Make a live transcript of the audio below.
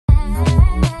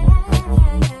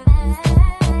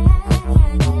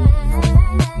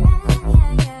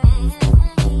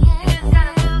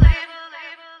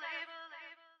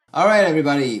Alright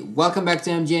everybody, welcome back to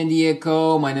MGND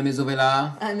Echo. My name is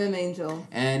Ovela. I'm an angel.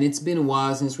 And it's been a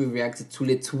while since we reacted to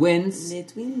Les Twins. Les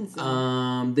Twins.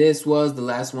 This was the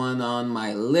last one on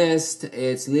my list.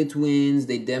 It's Les Twins.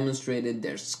 They demonstrated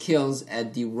their skills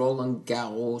at the Roland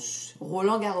Garros.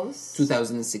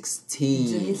 2016.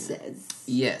 2016.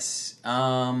 Yes.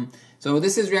 So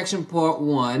this is reaction part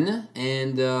 1,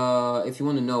 and if you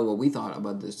want to know what we thought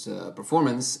about this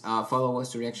performance, follow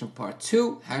us to reaction part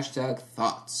 2,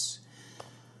 #thoughts.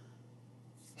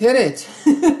 Hit it!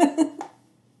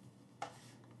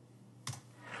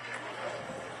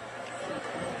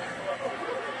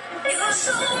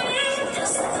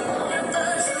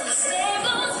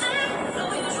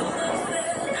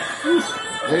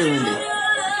 Very windy.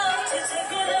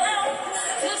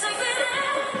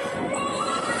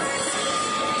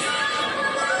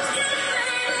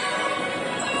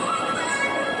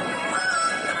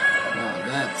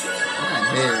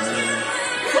 Hair, man.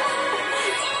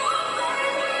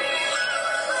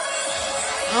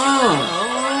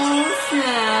 Oh,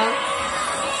 snap.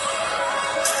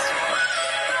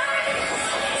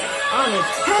 On a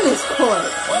tennis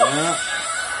court. Yeah.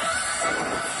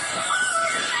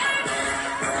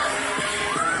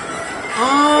 Oh.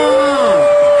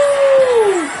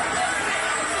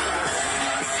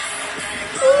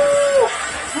 Ooh.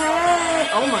 Hey.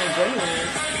 Oh my goodness.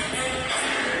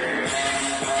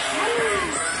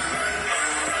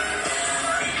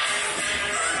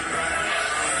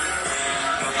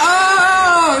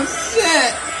 Oh,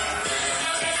 shit!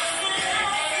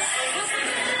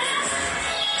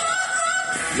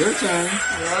 Your turn.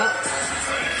 Yep.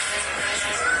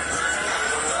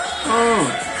 Oh.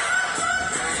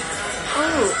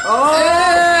 Oh. Oh.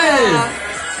 Hey! Yeah.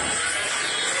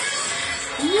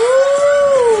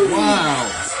 Woo! Wow.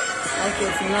 Like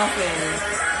it's nothing.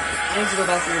 I need to go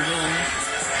back to the gym.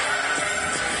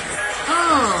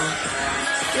 Oh.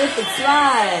 Flip and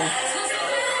slide.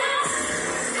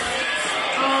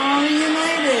 Oh,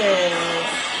 United.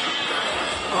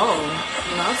 Oh,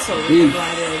 not so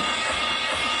divided.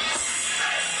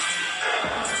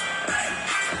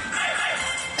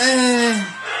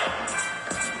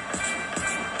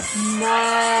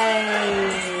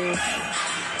 Nice.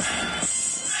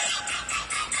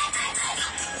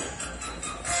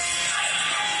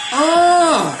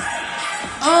 Oh!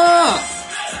 Oh!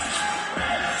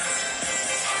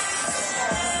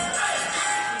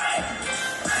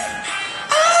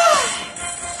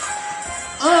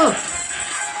 Oh!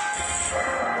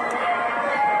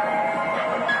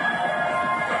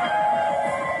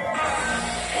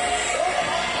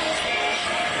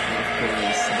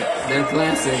 They're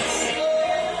classics.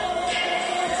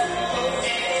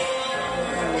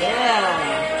 Yeah.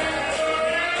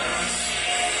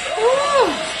 Ooh.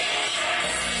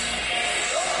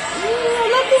 Ooh, I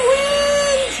love the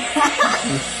wind.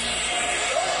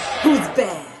 Who's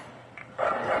bad?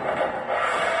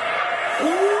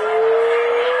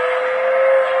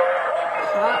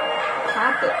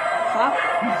 Pop it. Pop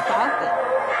it.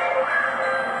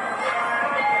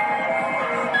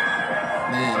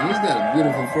 Man, he's got a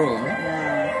beautiful throw, huh?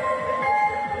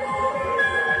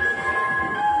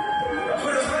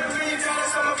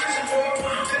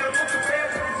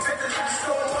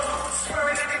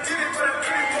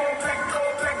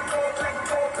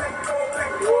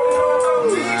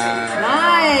 Yeah.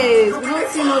 Nice! We don't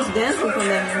see much dancing from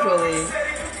them usually.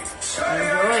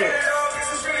 Enjoy it.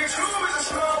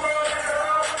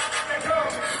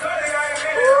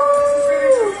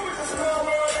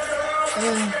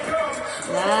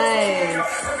 Nice.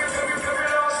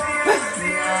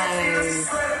 Nice.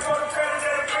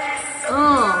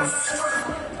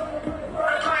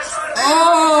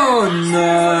 Oh,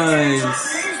 nice.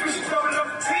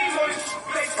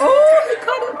 Oh, he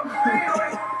caught it.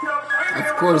 Of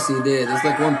course he did. It's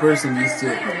like one person used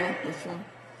to it. Yeah, that's true.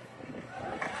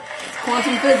 It's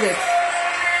quantum physics.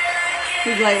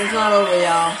 He's like, it's not over,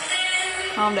 y'all.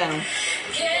 Calm down.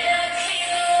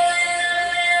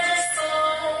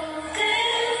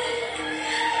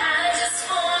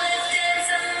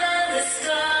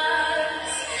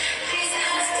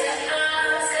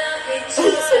 Are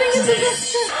you sitting in the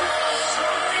restaurant?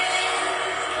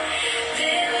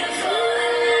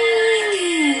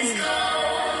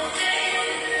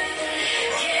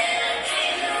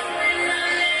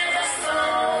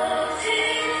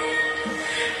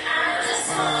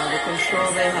 The control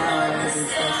they have is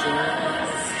impressive.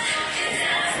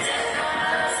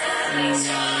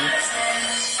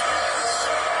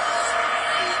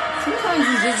 Sometimes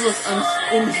he just looks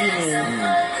inhuman.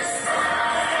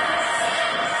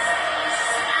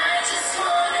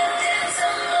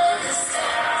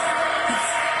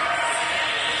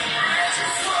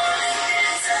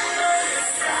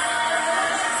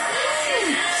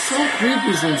 so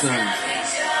creepy sometimes.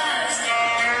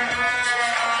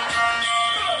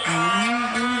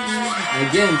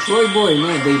 Again, Troy Boy,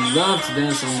 man, they love to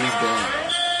dance on this guy.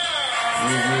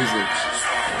 This music.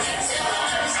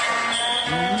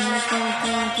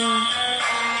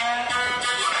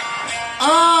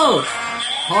 Oh!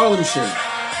 Harlem Shake.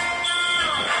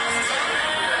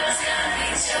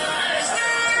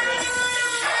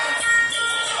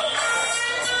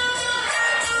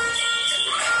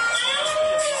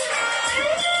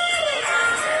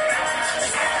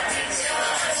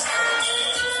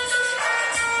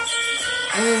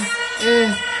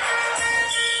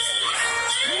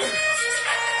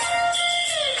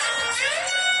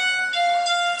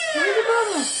 Where's your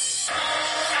brother?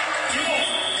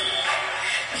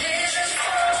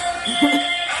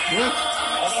 What?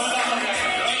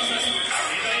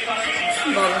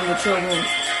 Bothering the children.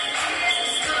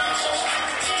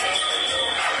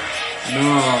 No,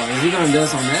 is he gonna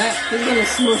dance on that? He's gonna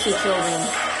smush the children.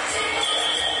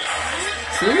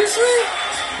 Seriously?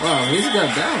 Wow, he's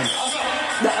got down.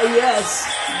 Yes,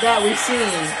 that we've seen.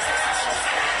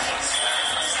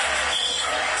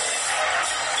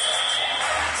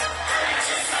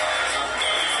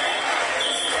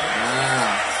 Wow.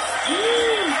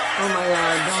 Oh my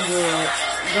God, don't do it.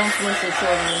 Don't smush the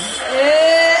children.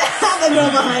 The girl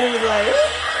behind him is like,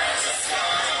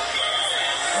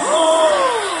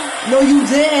 no, you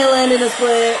didn't land in a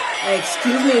split.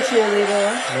 Excuse me,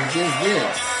 cheerleader. I just did.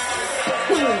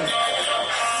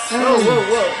 Whoa, whoa,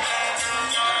 whoa.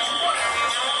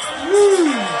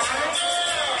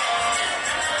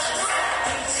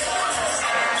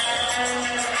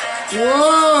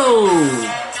 Whoa!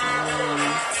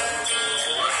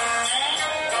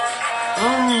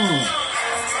 Oh.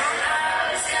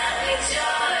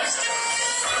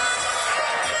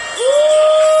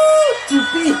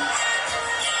 Stupid.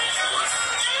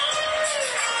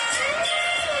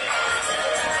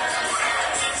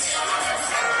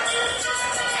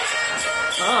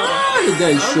 Oh, The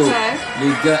guy is short. Okay. The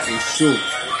guy is short.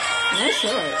 that's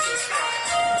short.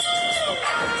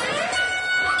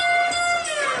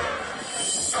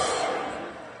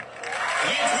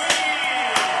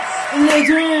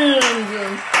 Legend.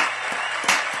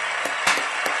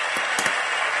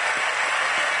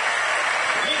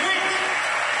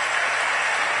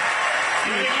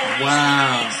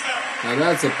 Wow. Now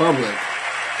that's a public.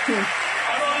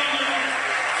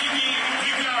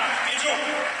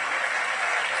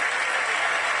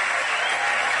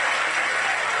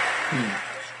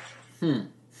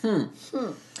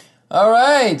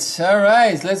 All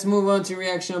right. Let's move on to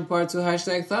reaction part 2,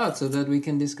 hashtag thoughts, so that we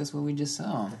can discuss what we just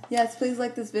saw. Yes, please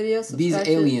like this video. These Subscribe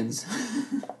aliens.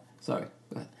 Sorry,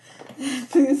 go ahead.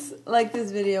 Please like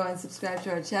this video and subscribe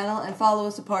to our channel and follow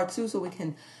us to part 2 so we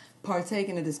can partake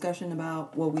in a discussion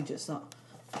about what we just saw.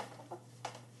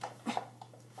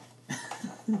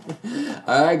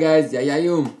 All right, guys. Yeah, yeah,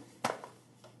 you.